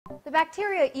The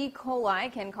bacteria E.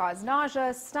 coli can cause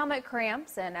nausea, stomach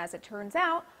cramps, and as it turns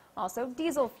out, also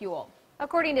diesel fuel.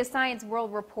 According to Science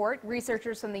World Report,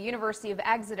 researchers from the University of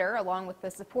Exeter, along with the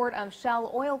support of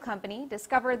Shell Oil Company,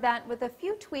 discovered that with a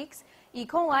few tweaks, E.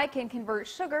 coli can convert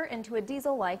sugar into a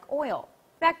diesel-like oil.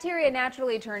 Bacteria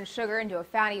naturally turn sugar into a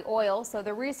fatty oil, so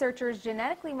the researchers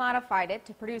genetically modified it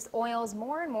to produce oils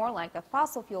more and more like the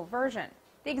fossil fuel version.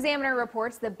 The Examiner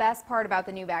reports the best part about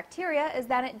the new bacteria is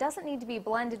that it doesn't need to be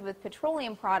blended with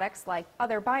petroleum products like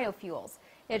other biofuels.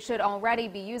 It should already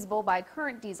be usable by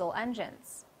current diesel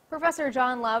engines. Professor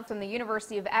John Love from the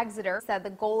University of Exeter said the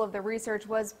goal of the research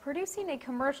was producing a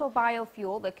commercial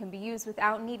biofuel that can be used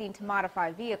without needing to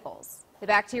modify vehicles. The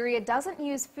bacteria doesn't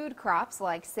use food crops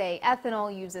like, say,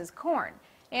 ethanol uses corn,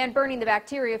 and burning the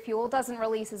bacteria fuel doesn't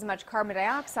release as much carbon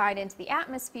dioxide into the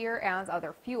atmosphere as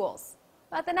other fuels.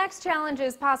 But the next challenge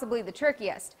is possibly the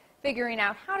trickiest, figuring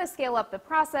out how to scale up the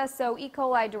process so E.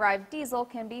 coli-derived diesel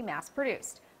can be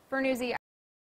mass-produced. For Newsy,